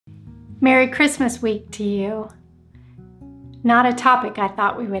Merry Christmas week to you. Not a topic I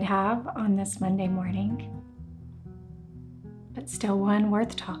thought we would have on this Monday morning, but still one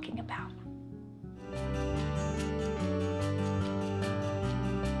worth talking about.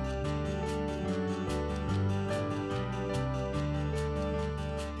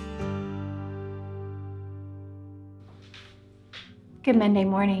 Good Monday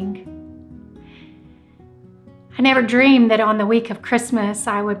morning. I never dreamed that on the week of Christmas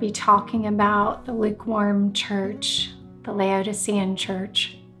I would be talking about the Lukewarm Church, the Laodicean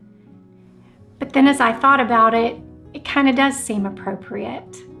church. But then as I thought about it, it kind of does seem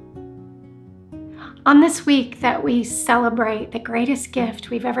appropriate. On this week that we celebrate the greatest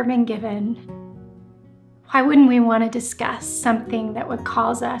gift we've ever been given, why wouldn't we want to discuss something that would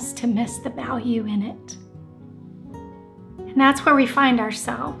cause us to miss the value in it? And that's where we find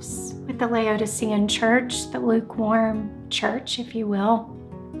ourselves with the Laodicean church, the lukewarm church, if you will.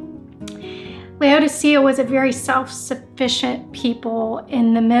 Laodicea was a very self-sufficient people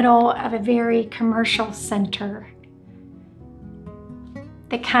in the middle of a very commercial center.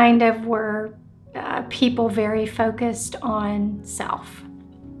 They kind of were people very focused on self.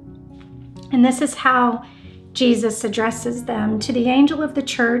 And this is how Jesus addresses them. To the angel of the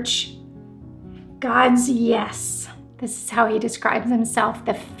church, God's yes. This is how he describes himself,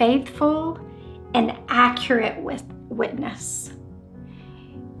 the faithful and accurate witness.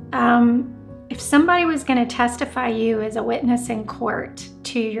 If somebody was going to testify you as a witness in court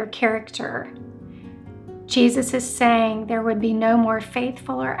to your character, Jesus is saying there would be no more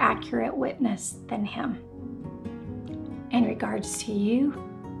faithful or accurate witness than him in regards to you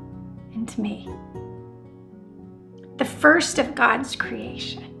and to me. The first of God's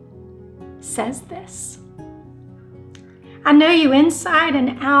creation says this: I know you inside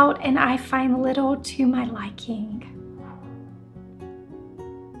and out, and I find little to my liking.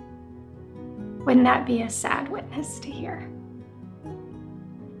 Wouldn't that be a sad witness to hear?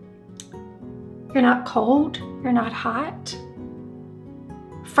 You're not cold, you're not hot.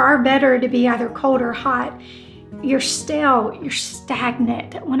 Far better to be either cold or hot. You're stale, you're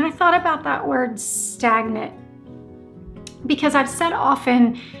stagnant. When I thought about that word stagnant, because I've said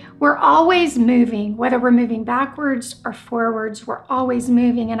often, we're always moving, whether we're moving backwards or forwards, we're always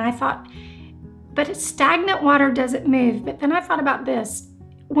moving. And I thought, but stagnant water doesn't move. But then I thought about this.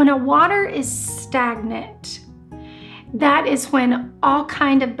 When a water is stagnant, that is when all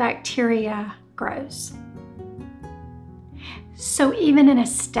kind of bacteria grows. So even in a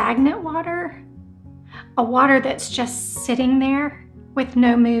stagnant water, a water that's just sitting there with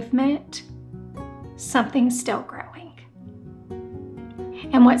no movement, something's still growing.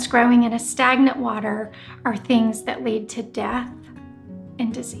 And what's growing in a stagnant water are things that lead to death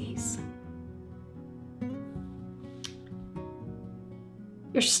and disease.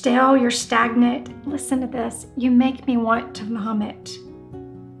 You're stale, you're stagnant. Listen to this. You make me want to vomit.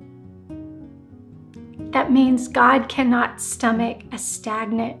 That means God cannot stomach a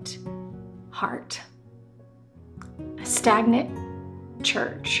stagnant heart, a stagnant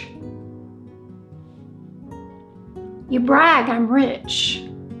church. You brag, I'm rich.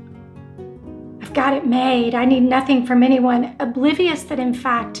 I've got it made. I need nothing from anyone, oblivious that in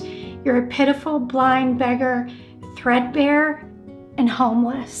fact you're a pitiful, blind beggar, threadbare, and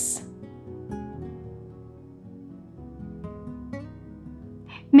homeless.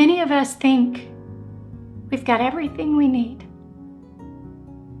 Many of us think we've got everything we need.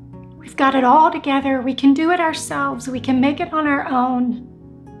 We've got it all together. We can do it ourselves. We can make it on our own.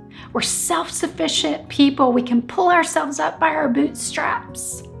 We're self-sufficient people. We can pull ourselves up by our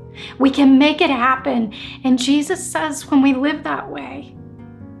bootstraps. We can make it happen. And Jesus says when we live that way,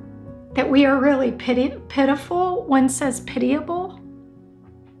 that we are really pitiful. One says pitiable.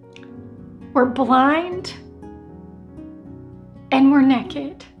 We're blind and we're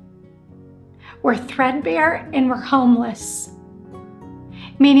naked. We're threadbare and we're homeless,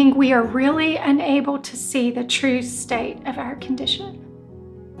 meaning we are really unable to see the true state of our condition.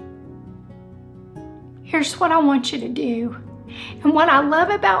 Here's what I want you to do. And what I love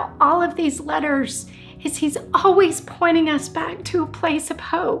about all of these letters is he's always pointing us back to a place of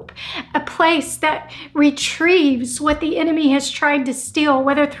hope, a place that retrieves what the enemy has tried to steal,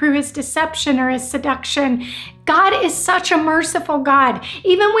 whether through his deception or his seduction. God is such a merciful God.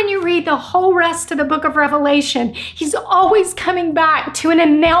 Even when you read the whole rest of the book of Revelation, he's always coming back to an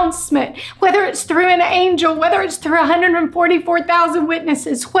announcement, whether it's through an angel, whether it's through 144,000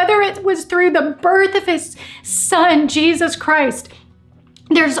 witnesses, whether it was through the birth of his son, Jesus Christ.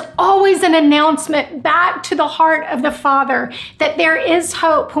 There's always an announcement back to the heart of the Father that there is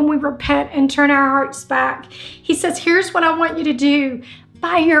hope when we repent and turn our hearts back. He says, here's what I want you to do.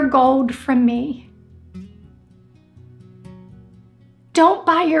 buy your gold from me. Don't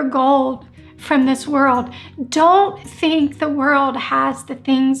buy your gold from this world. Don't think the world has the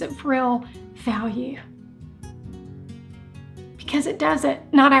things of real value. Because it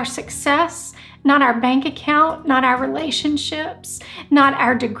doesn't. Not our success, not our bank account, not our relationships, not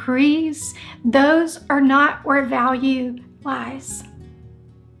our degrees. Those are not where value lies.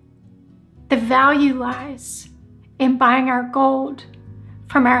 The value lies in buying our gold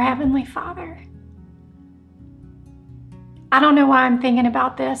from our Heavenly Father. I don't know why I'm thinking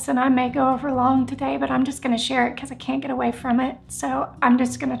about this, and I may go over long today, but I'm just going to share it because I can't get away from it. So I'm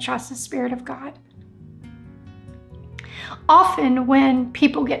just going to trust the Spirit of God. Often when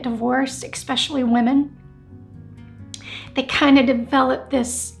people get divorced, especially women, they kind of develop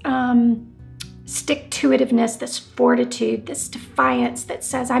this stick-to-itiveness, this fortitude, this defiance that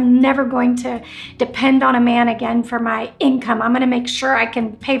says, I'm never going to depend on a man again for my income. I'm going to make sure I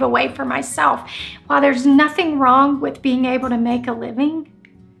can pave a way for myself. While there's nothing wrong with being able to make a living,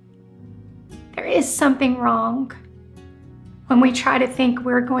 there is something wrong when we try to think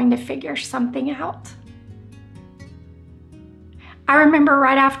we're going to figure something out. I remember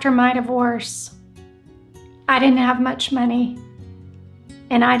right after my divorce, I didn't have much money.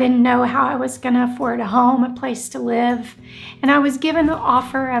 And I didn't know how I was going to afford a home, a place to live. And I was given the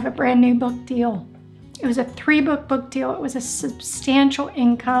offer of a brand new book deal. It was a 3-book book deal. It was a substantial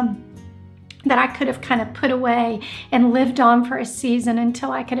income that I could have kind of put away and lived on for a season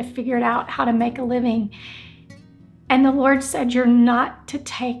until I could have figured out how to make a living. And the Lord said, you're not to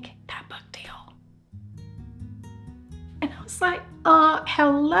take that book deal. And I was like,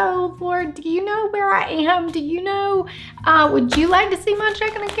 hello, Lord, do you know where I am? Do you know, would you like to see my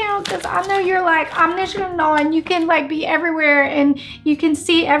checking account? Because I know you're like omniscient and you can like be everywhere and you can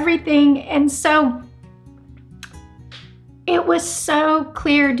see everything. And so it was so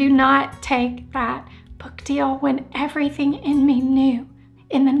clear, do not take that book deal when everything in me knew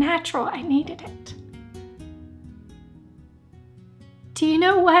in the natural I needed it. Do you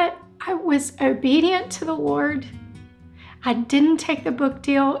know what? I was obedient to the Lord. I didn't take the book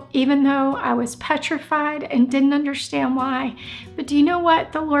deal, even though I was petrified and didn't understand why. But do you know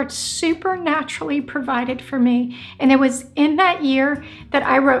what? The Lord supernaturally provided for me. And it was in that year that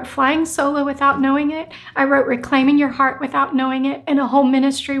I wrote Flying Solo without knowing it. I wrote Reclaiming Your Heart without knowing it. And a whole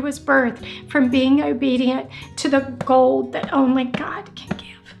ministry was birthed from being obedient to the gold that only God can give.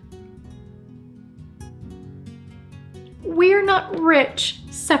 We're not rich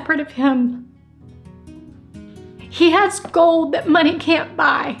separate of Him. He has gold that money can't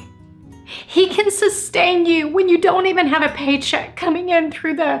buy. He can sustain you when you don't even have a paycheck coming in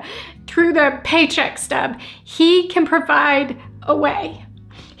through the paycheck stub. He can provide a way.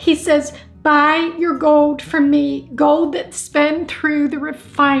 He says, buy your gold from me, gold that's been through the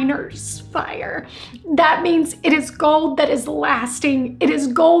refiner's fire. That means it is gold that is lasting. It is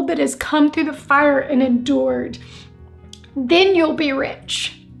gold that has come through the fire and endured. Then you'll be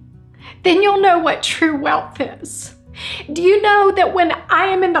rich. Then you'll know what true wealth is. Do you know that when I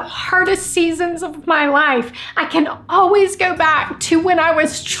am in the hardest seasons of my life, I can always go back to when I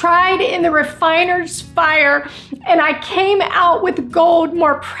was tried in the refiner's fire and I came out with gold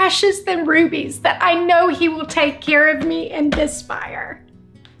more precious than rubies, that I know He will take care of me in this fire.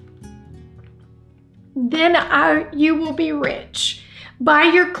 Then you will be rich. Buy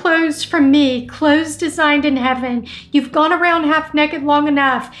your clothes from me, clothes designed in heaven. You've gone around half naked long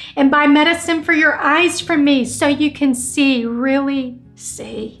enough. And buy medicine for your eyes from me so you can see, really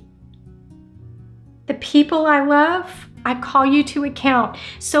see. The people I love, I call you to account.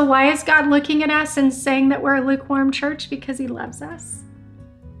 So why is God looking at us and saying that we're a lukewarm church? Because He loves us.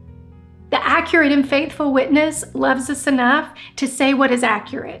 The accurate and faithful witness loves us enough to say what is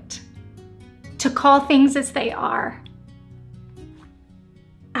accurate, to call things as they are.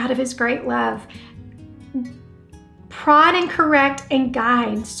 Out of His great love, prod and correct and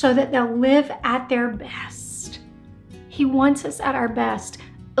guide so that they'll live at their best. He wants us at our best.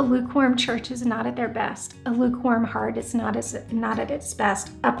 A lukewarm church is not at their best. A lukewarm heart is not at its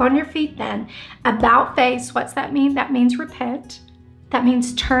best. Up on your feet then. About face, what's that mean? That means repent. That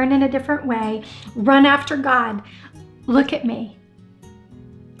means turn in a different way. Run after God. Look at me.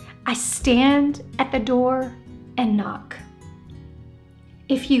 I stand at the door and knock.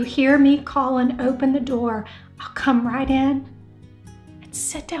 If you hear me call and open the door, I'll come right in and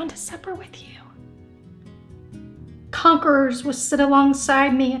sit down to supper with you. Conquerors will sit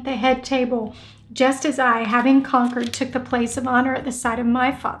alongside me at the head table, just as I, having conquered, took the place of honor at the side of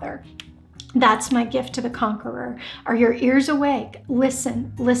my Father. That's my gift to the conqueror. Are your ears awake?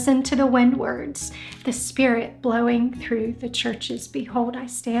 Listen. Listen to the wind words, the Spirit blowing through the churches. Behold, I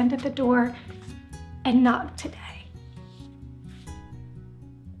stand at the door and knock today.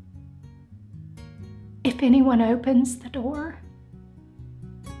 If anyone opens the door,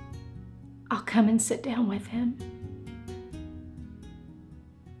 I'll come and sit down with him.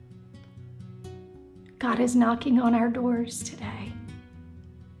 God is knocking on our doors today,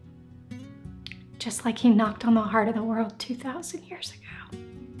 just like he knocked on the heart of the world 2,000 years ago.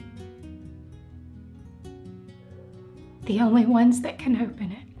 The only ones that can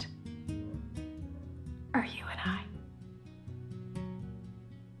open it are you and I.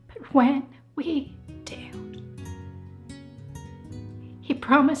 But when we do, he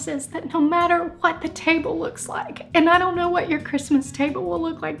promises that no matter what the table looks like, and I don't know what your Christmas table will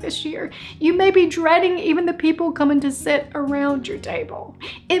look like this year. You may be dreading even the people coming to sit around your table.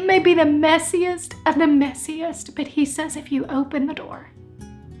 It may be the messiest of the messiest, but he says if you open the door,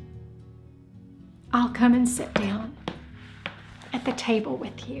 I'll come and sit down at the table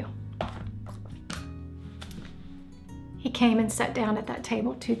with you. He came and sat down at that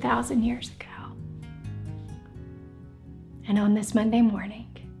table 2,000 years ago. And on this Monday morning,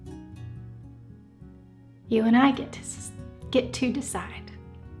 you and I get to decide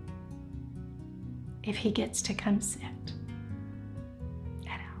if he gets to come sit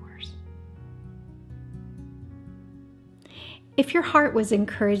at ours. If your heart was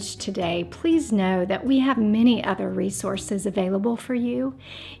encouraged today, please know that we have many other resources available for you.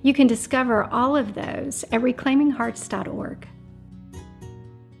 You can discover all of those at reclaiminghearts.org.